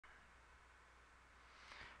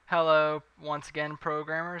Hello, once again,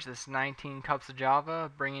 programmers. This is 19 Cups of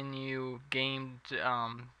Java, bringing you game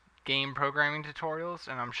programming tutorials,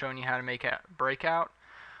 and I'm showing you how to make a breakout.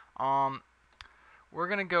 Um,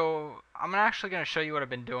 I'm actually gonna show you what I've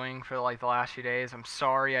been doing for like the last few days. I'm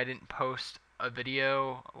sorry I didn't post a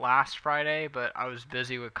video last Friday, but I was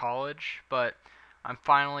busy with college. But I'm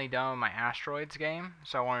finally done with my Asteroids game,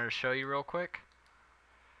 so I wanted to show you real quick.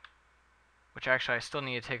 Which actually I still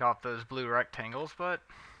need to take off those blue rectangles, but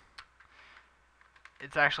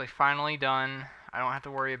it's actually finally done. I don't have to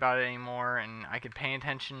worry about it anymore, and I can pay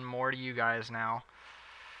attention more to you guys now.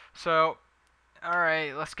 So,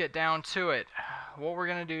 alright, let's get down to it. What we're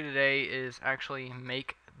going to do today is actually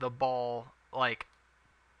make the ball, like,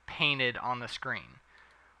 painted on the screen.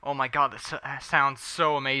 Oh my god, this sounds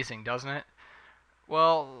so amazing, doesn't it?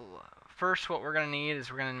 Well, first what we're going to need is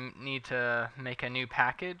we're going to need to make a new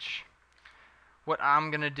package. What I'm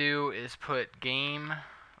going to do is put game.objects,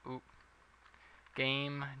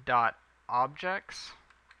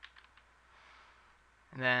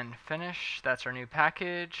 and then finish. That's our new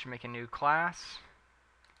package. Make a new class,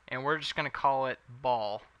 and we're just going to call it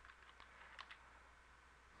ball.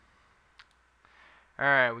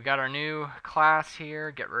 Alright, we got our new class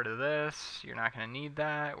here. Get rid of this. You're not going to need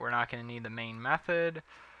that. We're not going to need the main method.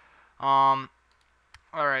 Alright,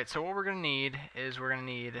 so what we're going to need is we're going to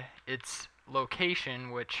need its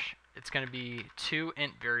location, which it's going to be two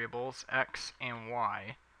int variables, x and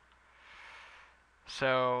y.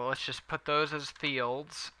 So let's just put those as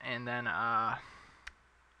fields, and then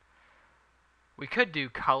we could do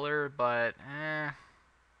color, but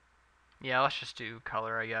yeah, let's just do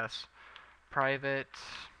color, I guess. Private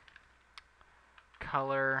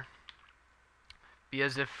color,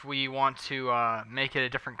 because if we want to make it a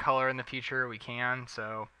different color in the future, we can.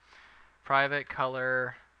 So private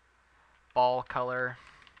color, ball color,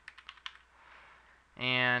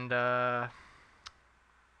 and I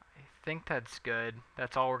think that's good.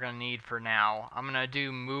 That's all we're going to need for now. I'm going to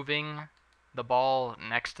do moving the ball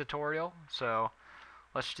next tutorial. So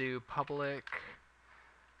let's do public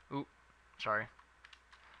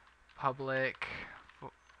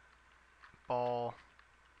ball,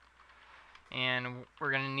 and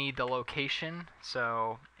we're going to need the location.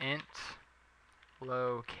 So int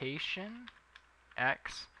location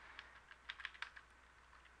x,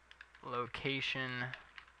 location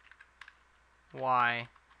y,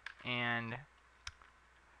 and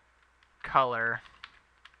color,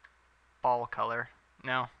 ball color.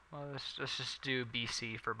 No, well, let's just do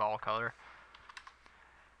BC for ball color.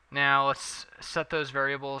 Now let's set those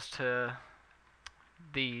variables to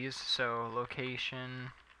these. So location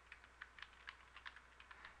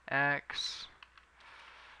x,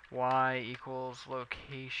 y equals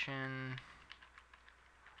location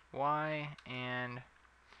y, and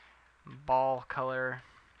ball color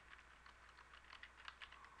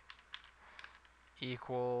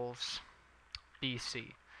equals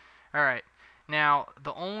BC. Alright, now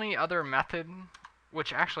the only other method,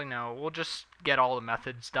 which actually no, we'll just get all the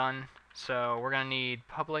methods done. So we're going to need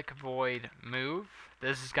public void move.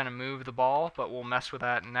 This is going to move the ball, but we'll mess with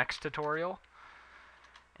that next tutorial.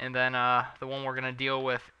 And then the one we're going to deal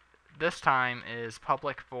with this time is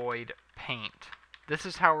public void paint. This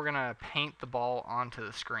is how we're going to paint the ball onto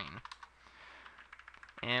the screen.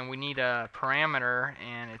 And we need a parameter,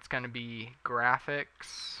 and it's going to be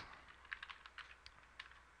graphics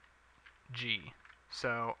G.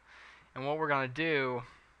 So, and what we're going to do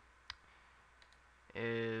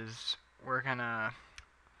is we're going to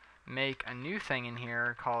make a new thing in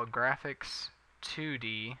here called graphics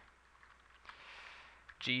 2D,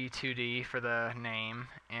 G2D for the name,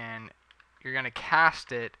 and you're going to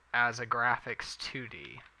cast it as a graphics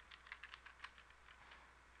 2D.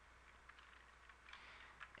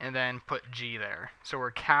 And then put G there. So we're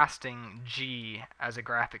casting G as a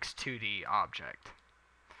graphics 2D object.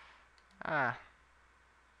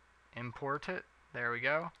 Import it. There we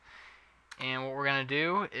go. And what we're going to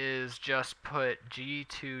do is just put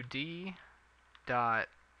G2D dot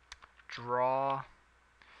draw.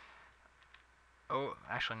 Oh,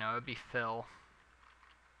 actually no, it would be fill.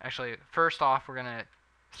 Actually, first off, we're going to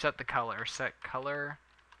set the color. Set color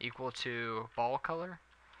equal to ball color.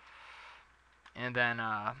 And then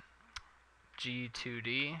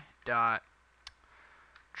G2D dot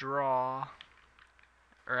draw,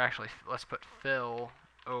 or actually let's put fill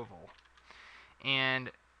oval. And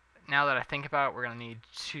now that I think about it, we're going to need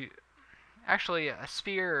two. Actually, a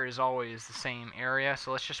sphere is always the same area,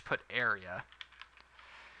 so let's just put area.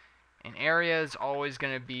 And area is always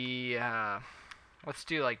going to be, let's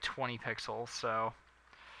do like 20 pixels. So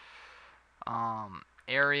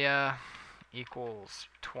area equals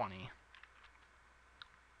 20.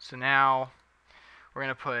 So now we're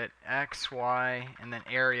going to put X, Y, and then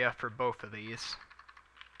area for both of these.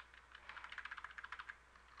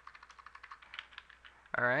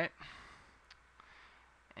 Alright.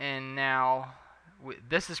 And now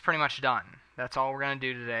this is pretty much done. That's all we're going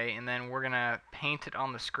to do today. And then we're going to paint it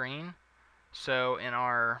on the screen. So in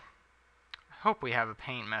our, I hope we have a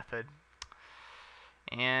paint method.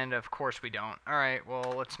 And of course we don't. Alright,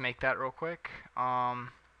 well let's make that real quick.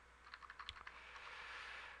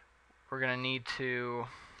 We're going to need to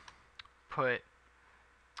put,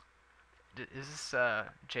 is this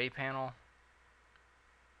JPanel?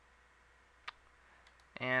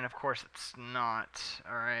 And of course it's not.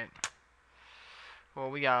 Alright.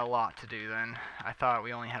 Well, we got a lot to do then. I thought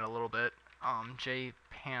we only had a little bit.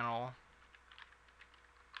 JPanel.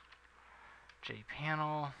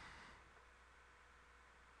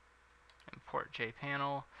 Import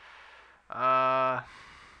JPanel.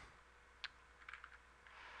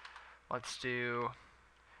 Let's do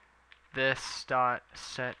this dot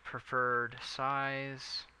set preferred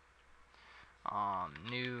size.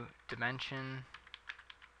 New dimension.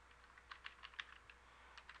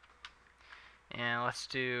 And let's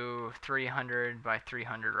do 300 by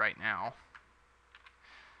 300 right now.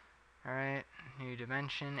 Alright, new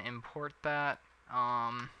dimension, import that.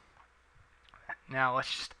 Now let's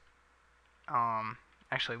just,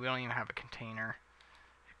 actually we don't even have a container.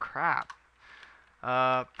 Crap.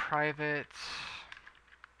 Private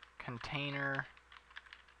container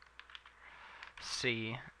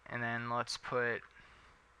C, and then let's put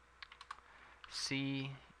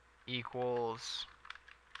C equals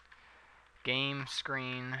game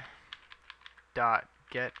screen dot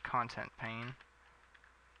get content pane.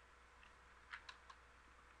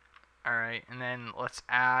 Alright, and then let's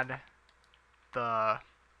add the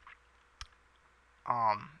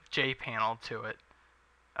JPanel to it.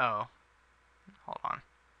 Oh, hold on.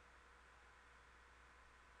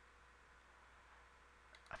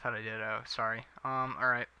 I thought I did. Oh, sorry.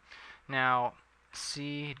 Alright. Now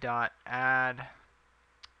C dot add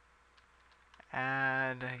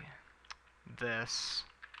this,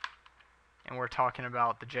 and we're talking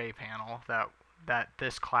about the JPanel that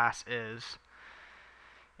this class is.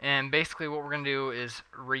 And basically what we're going to do is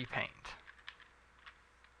repaint.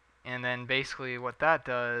 And then basically what that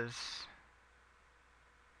does,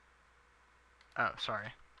 oh sorry,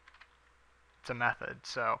 it's a method.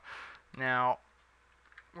 So now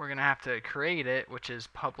we're going to have to create it, which is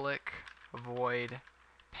public void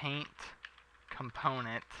paint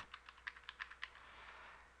component.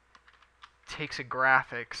 Takes a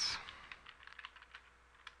graphics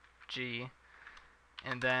G,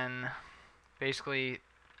 and then basically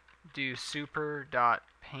do super dot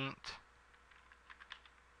paint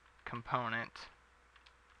component,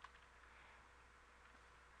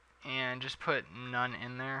 and just put none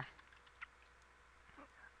in there,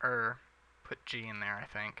 or put G in there, I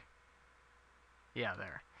think. Yeah,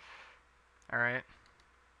 there. Alright.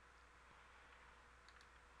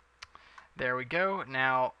 There we go.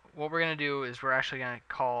 Now what we're going to do is we're actually going to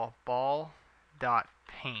call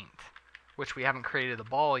ball.paint, which we haven't created the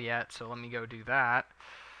ball yet, so let me go do that.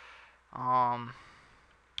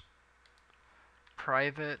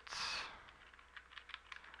 Private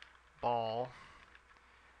ball.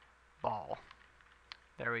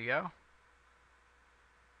 There we go.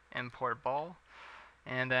 Import ball.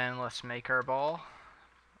 And then let's make our ball.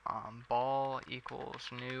 Ball equals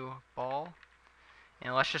new ball.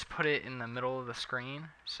 And let's just put it in the middle of the screen.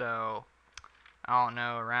 So, I don't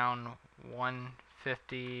know, around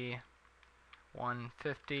 150.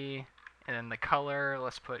 And then the color,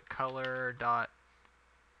 let's put color dot,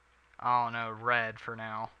 I don't know, red for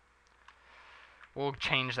now. We'll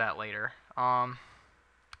change that later. Alright,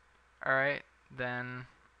 then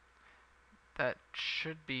that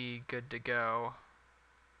should be good to go.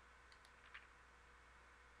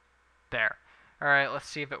 There. Alright, let's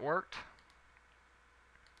see if it worked.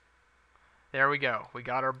 There we go. We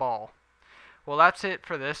got our ball. Well, that's it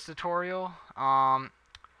for this tutorial.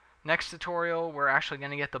 Next tutorial, we're actually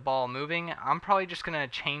going to get the ball moving. I'm probably just going to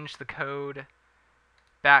change the code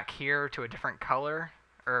back here to a different color,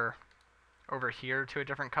 or over here to a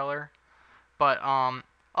different color. But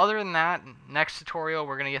other than that, next tutorial,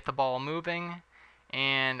 we're going to get the ball moving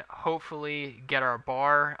and hopefully get our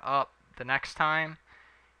bar up the next time.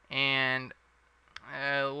 And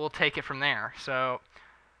we'll take it from there. So,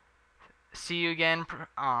 see you again.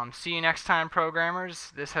 See you next time,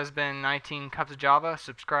 programmers. This has been 19 Cups of Java.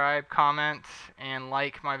 Subscribe, comment, and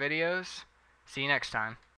like my videos. See you next time.